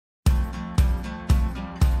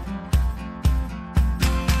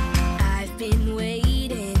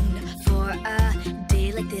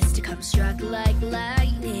I'm struck like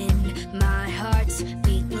lightning. My heart's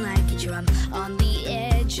beating like a drum on the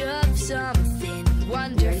edge of something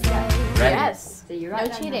wonderful. Ready? Yes. So you're No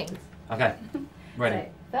right. cheating. Okay. Ready.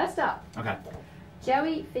 So, first up, Okay.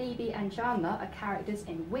 Joey, Phoebe, and Chandler are characters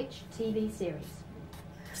in which TV series?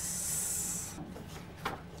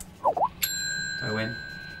 Do I win?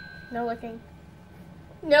 No looking.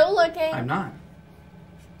 No looking. I'm not.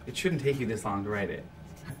 It shouldn't take you this long to write it.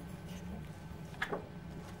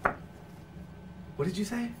 What did you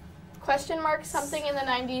say? Question mark something in the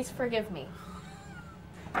 90s, forgive me.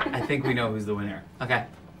 I think we know who's the winner. Okay.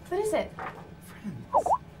 What is it? Friends.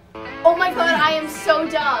 Oh my god, I am so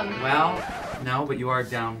dumb. Well, no, but you are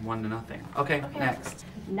down 1-0. Okay, Okay. next.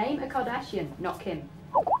 Name a Kardashian, not Kim.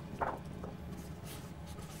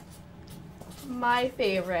 My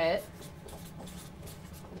favorite.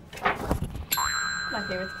 My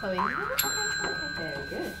favorite's Chloe. Very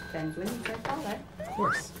good. Ben's winning so far, though. Of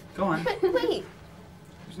course. Go on. But wait,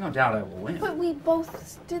 There's no doubt I will win. but we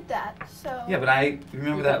both did that, so. Yeah, but I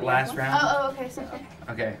remember that last round. Oh, okay, so. Okay.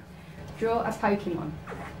 Okay. Draw a Pokemon.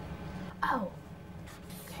 Oh.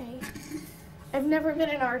 Okay. I've never been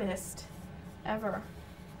an artist. Ever.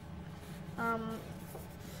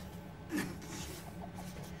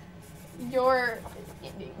 You're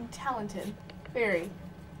talented. Very.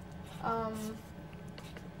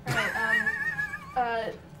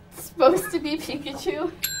 Alright, supposed to be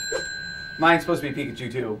Pikachu. Mine's supposed to be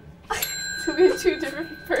Pikachu too. So we have two different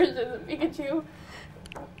versions of Pikachu.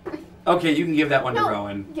 Okay, you can give that one No. to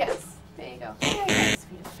Rowan. Yes. There you go. Yeah, that's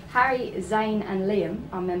sweet. Harry, Zayn, and Liam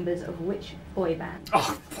are members of which boy band?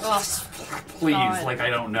 Oh, please, God. like I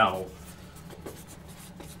don't know.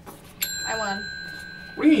 I won.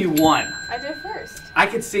 What do you mean you won? I did first. I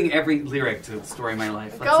could sing every lyric to the story of my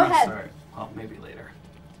life. Let's Go not ahead. start. Well, maybe later.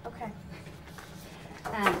 Okay.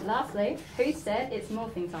 And lastly, who said it's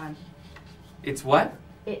morphing time? It's what?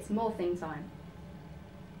 It's morphing time.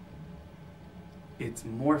 It's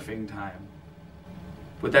morphing time.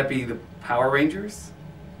 Would that be the Power Rangers?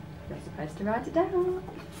 You're supposed to write it down.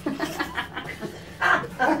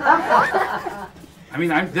 I mean,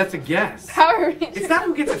 that's a guess. Power Rangers. It's not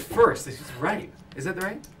who gets it first. It's just right. Is that the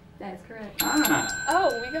right? That's correct. Ah.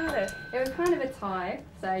 Oh, we got it. It was kind of a tie,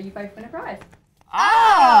 so you both win a prize.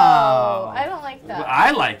 Oh! I don't like that. Well,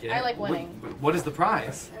 I like it. I like winning. What is the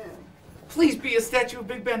prize? Please be a statue of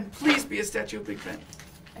Big Ben. Please be a statue of Big Ben.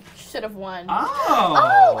 I should have won. Oh.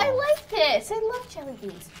 Oh, I like this. I love jelly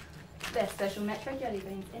beans. They're special Metro jelly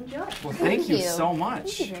beans. Enjoy. Well, thank you so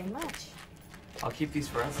much. Thank you very much. I'll keep these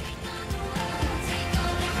for us.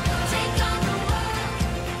 Take on